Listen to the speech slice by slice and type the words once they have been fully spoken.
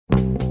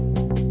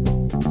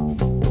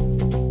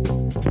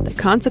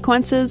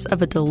consequences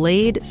of a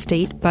delayed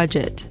state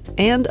budget,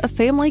 and a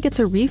family gets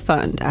a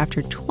refund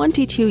after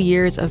 22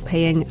 years of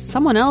paying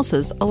someone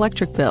else's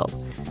electric bill.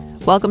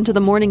 Welcome to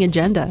the Morning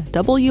Agenda,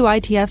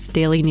 WITF's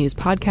daily news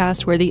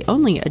podcast where the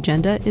only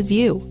agenda is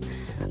you.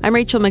 I'm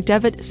Rachel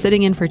McDevitt,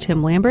 sitting in for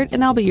Tim Lambert,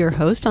 and I'll be your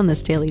host on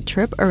this daily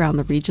trip around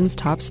the region's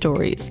top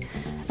stories.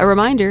 A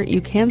reminder,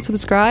 you can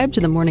subscribe to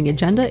the Morning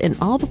Agenda in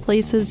all the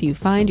places you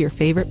find your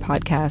favorite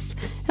podcasts,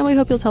 and we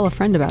hope you'll tell a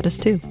friend about us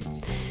too.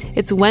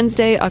 It's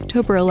Wednesday,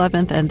 October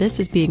 11th, and this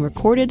is being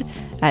recorded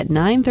at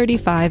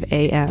 9:35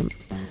 a.m.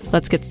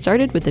 Let's get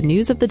started with the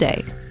news of the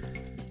day.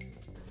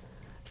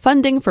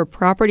 Funding for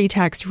property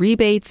tax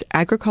rebates,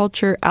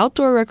 agriculture,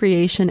 outdoor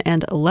recreation,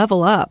 and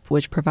Level Up,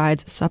 which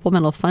provides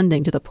supplemental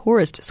funding to the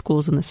poorest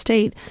schools in the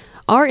state,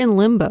 are in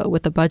limbo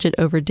with the budget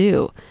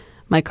overdue.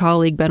 My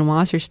colleague Ben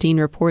Wasserstein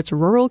reports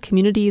rural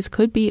communities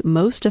could be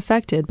most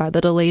affected by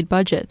the delayed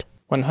budget.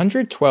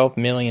 $112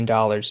 million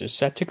is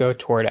set to go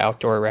toward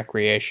outdoor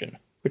recreation,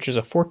 which is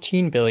a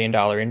 $14 billion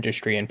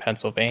industry in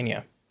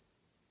Pennsylvania.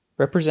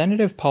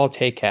 Representative Paul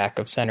Takak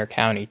of Center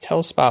County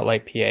tells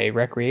Spotlight PA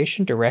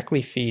recreation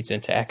directly feeds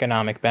into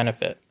economic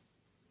benefit.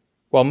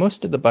 While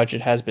most of the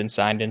budget has been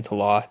signed into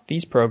law,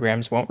 these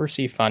programs won't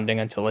receive funding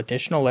until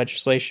additional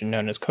legislation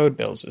known as code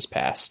bills is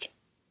passed.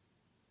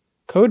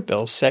 Code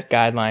bills set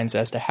guidelines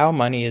as to how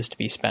money is to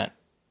be spent.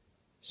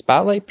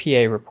 Spotlight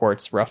PA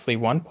reports roughly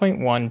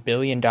 $1.1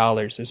 billion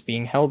is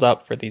being held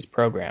up for these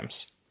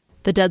programs.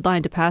 The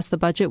deadline to pass the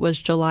budget was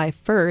July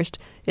 1st.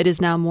 It is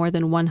now more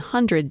than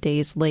 100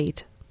 days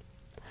late.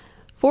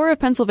 4 of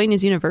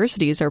Pennsylvania's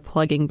universities are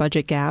plugging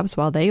budget gaps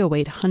while they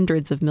await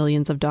hundreds of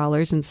millions of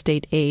dollars in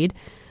state aid.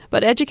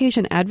 But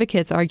education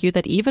advocates argue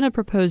that even a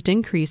proposed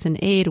increase in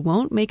aid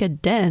won't make a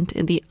dent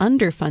in the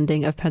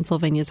underfunding of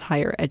Pennsylvania's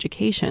higher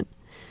education.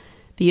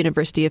 The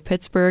University of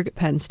Pittsburgh,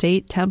 Penn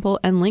State, Temple,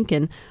 and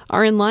Lincoln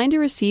are in line to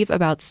receive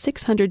about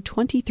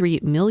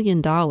 $623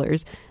 million.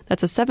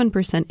 That's a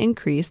 7%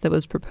 increase that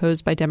was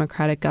proposed by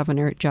Democratic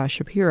Governor Josh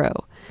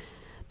Shapiro.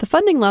 The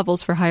funding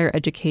levels for higher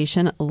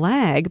education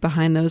lag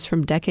behind those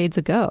from decades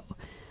ago.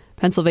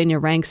 Pennsylvania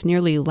ranks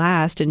nearly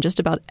last in just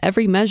about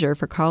every measure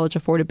for college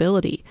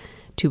affordability.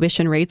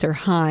 Tuition rates are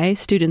high,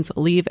 students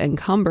leave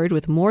encumbered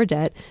with more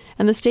debt,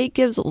 and the state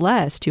gives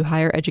less to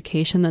higher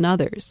education than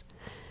others.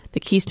 The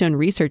Keystone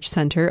Research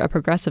Center, a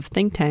progressive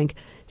think tank,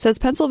 says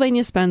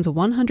Pennsylvania spends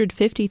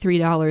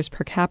 $153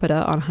 per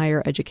capita on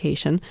higher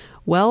education,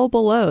 well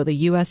below the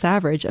U.S.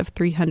 average of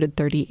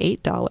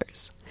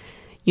 $338.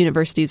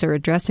 Universities are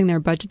addressing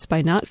their budgets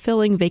by not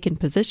filling vacant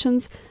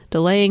positions,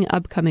 delaying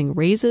upcoming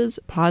raises,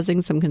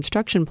 pausing some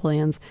construction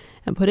plans,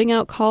 and putting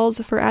out calls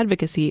for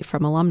advocacy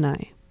from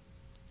alumni.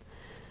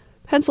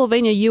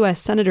 Pennsylvania U.S.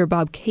 Senator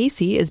Bob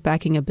Casey is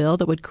backing a bill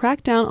that would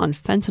crack down on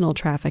fentanyl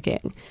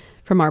trafficking.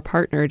 From our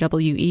partner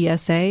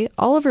WESA,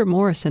 Oliver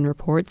Morrison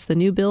reports the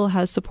new bill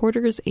has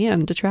supporters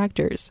and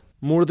detractors.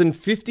 More than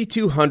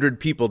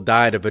 5,200 people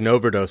died of an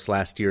overdose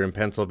last year in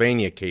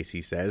Pennsylvania,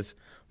 Casey says,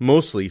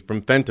 mostly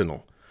from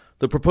fentanyl.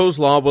 The proposed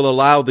law will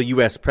allow the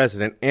U.S.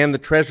 President and the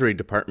Treasury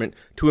Department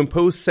to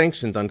impose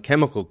sanctions on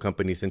chemical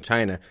companies in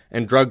China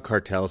and drug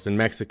cartels in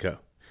Mexico.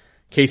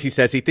 Casey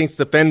says he thinks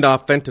the Fend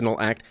Off Fentanyl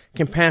Act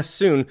can pass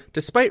soon,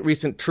 despite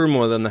recent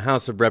turmoil in the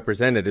House of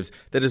Representatives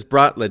that has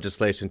brought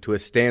legislation to a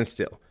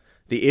standstill.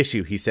 The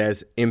issue, he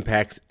says,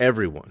 impacts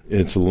everyone.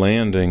 It's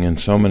landing in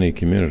so many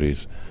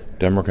communities,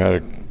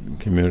 Democratic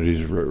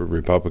communities,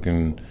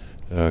 Republican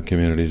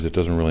communities. It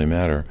doesn't really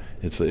matter.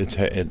 It's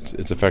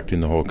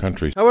affecting the whole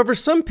country. However,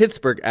 some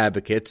Pittsburgh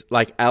advocates,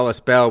 like Alice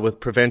Bell with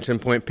Prevention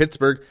Point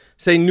Pittsburgh,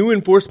 say new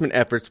enforcement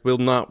efforts will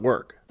not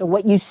work. So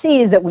what you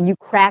see is that when you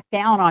crack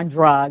down on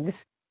drugs,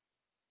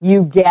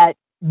 you get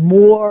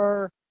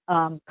more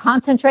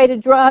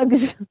concentrated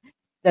drugs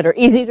that are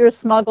easy to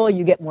smuggle.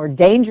 You get more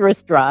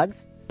dangerous drugs.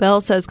 Bell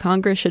says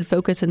Congress should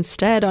focus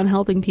instead on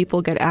helping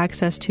people get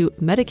access to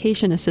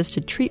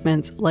medication-assisted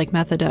treatments like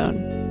methadone.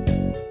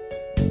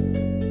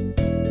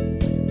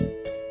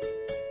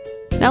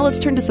 Now let's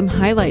turn to some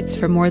highlights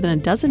from more than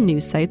a dozen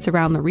news sites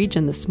around the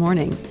region this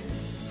morning.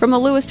 From the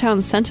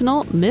Lewistown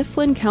Sentinel,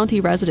 Mifflin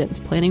County residents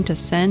planning to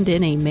send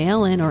in a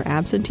mail-in or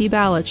absentee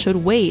ballot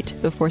should wait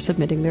before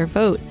submitting their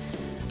vote.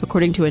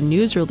 According to a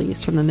news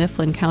release from the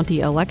Mifflin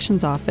County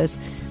Elections Office,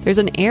 there's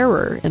an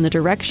error in the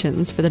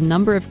directions for the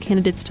number of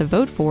candidates to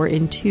vote for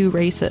in 2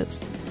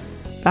 races.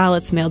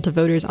 Ballots mailed to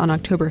voters on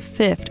October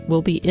 5th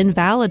will be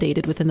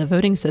invalidated within the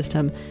voting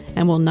system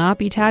and will not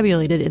be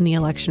tabulated in the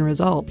election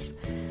results.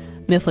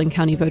 Mifflin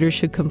County voters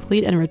should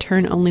complete and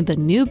return only the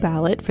new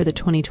ballot for the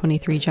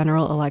 2023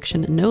 general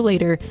election no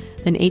later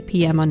than 8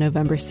 p.m. on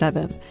November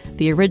 7th.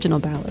 The original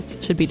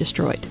ballots should be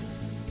destroyed.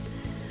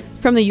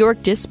 From the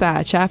York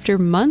Dispatch, after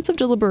months of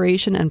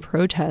deliberation and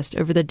protest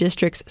over the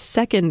district's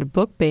second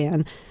book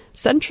ban,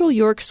 Central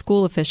York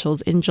school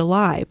officials in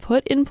July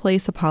put in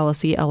place a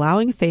policy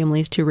allowing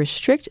families to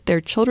restrict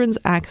their children's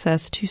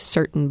access to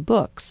certain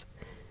books.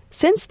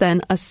 Since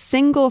then, a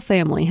single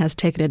family has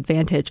taken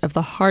advantage of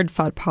the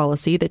hard-fought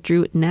policy that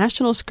drew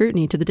national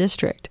scrutiny to the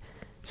district.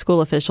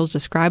 School officials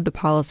described the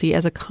policy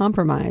as a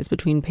compromise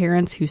between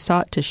parents who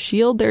sought to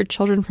shield their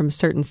children from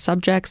certain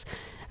subjects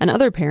and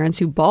other parents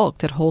who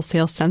balked at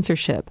wholesale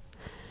censorship.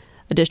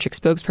 A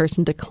district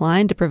spokesperson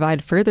declined to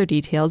provide further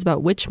details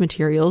about which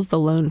materials the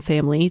lone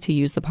family to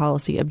use the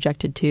policy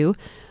objected to,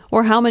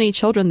 or how many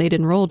children they'd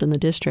enrolled in the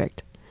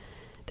district.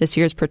 This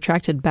year's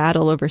protracted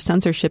battle over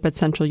censorship at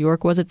Central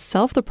York was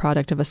itself the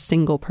product of a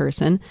single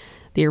person.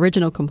 The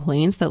original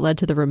complaints that led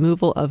to the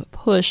removal of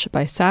Push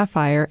by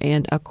Sapphire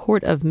and A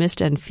Court of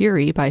Mist and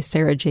Fury by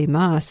Sarah J.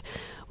 Maas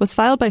was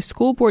filed by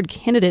school board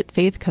candidate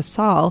Faith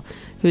Casal,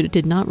 who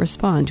did not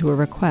respond to a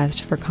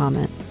request for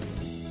comment.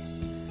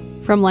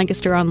 From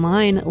Lancaster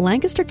Online,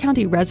 Lancaster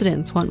County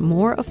residents want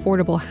more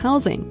affordable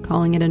housing,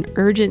 calling it an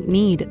urgent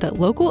need that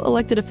local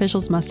elected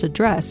officials must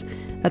address.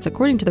 That's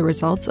according to the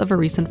results of a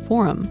recent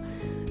forum.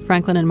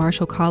 Franklin and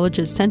Marshall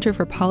College's Center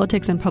for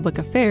Politics and Public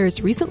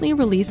Affairs recently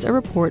released a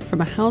report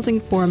from a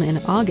housing forum in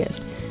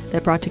August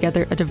that brought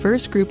together a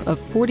diverse group of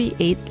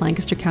 48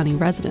 Lancaster County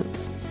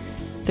residents.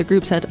 The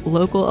group said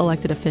local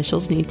elected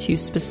officials need to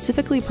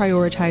specifically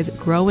prioritize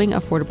growing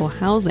affordable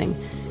housing,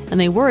 and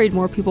they worried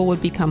more people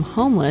would become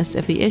homeless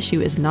if the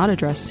issue is not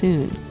addressed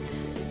soon.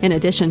 In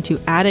addition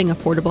to adding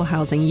affordable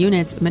housing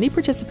units, many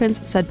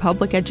participants said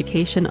public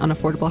education on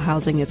affordable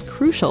housing is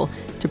crucial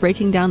to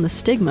breaking down the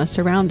stigma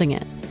surrounding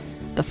it.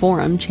 The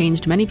forum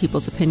changed many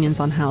people's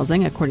opinions on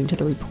housing, according to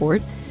the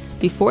report.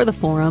 Before the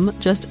forum,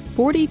 just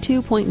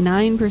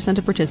 42.9%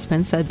 of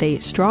participants said they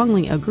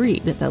strongly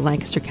agreed that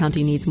Lancaster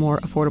County needs more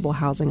affordable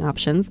housing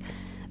options.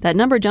 That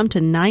number jumped to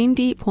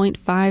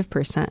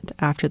 90.5%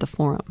 after the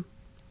forum.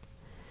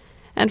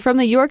 And from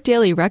the York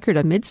Daily Record,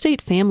 a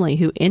mid-state family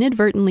who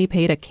inadvertently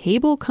paid a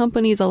cable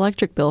company's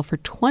electric bill for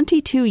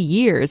 22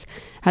 years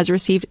has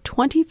received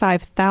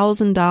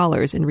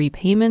 $25,000 in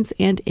repayments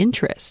and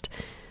interest.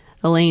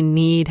 Elaine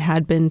Need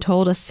had been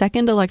told a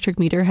second electric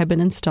meter had been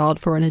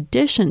installed for an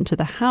addition to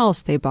the house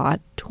they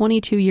bought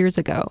 22 years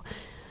ago.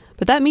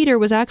 But that meter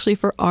was actually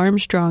for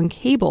Armstrong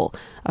Cable,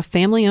 a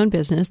family-owned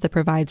business that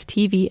provides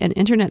TV and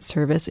internet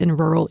service in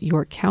rural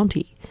York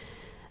County.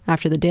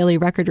 After the Daily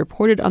Record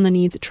reported on the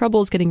Need's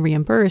troubles getting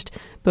reimbursed,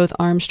 both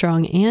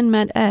Armstrong and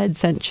Met-Ed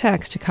sent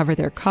checks to cover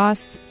their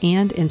costs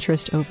and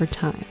interest over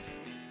time.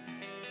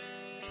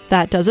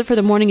 That does it for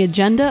the Morning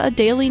Agenda, a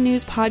daily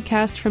news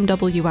podcast from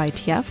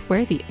WITF,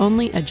 where the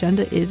only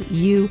agenda is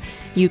you.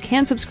 You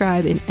can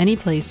subscribe in any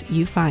place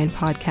you find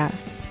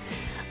podcasts.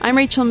 I'm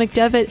Rachel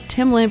McDevitt.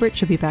 Tim Lambert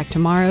should be back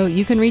tomorrow.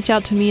 You can reach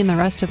out to me and the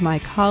rest of my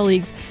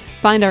colleagues.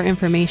 Find our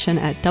information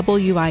at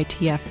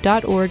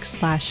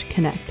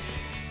witf.org/connect.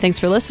 Thanks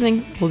for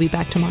listening. We'll be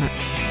back tomorrow.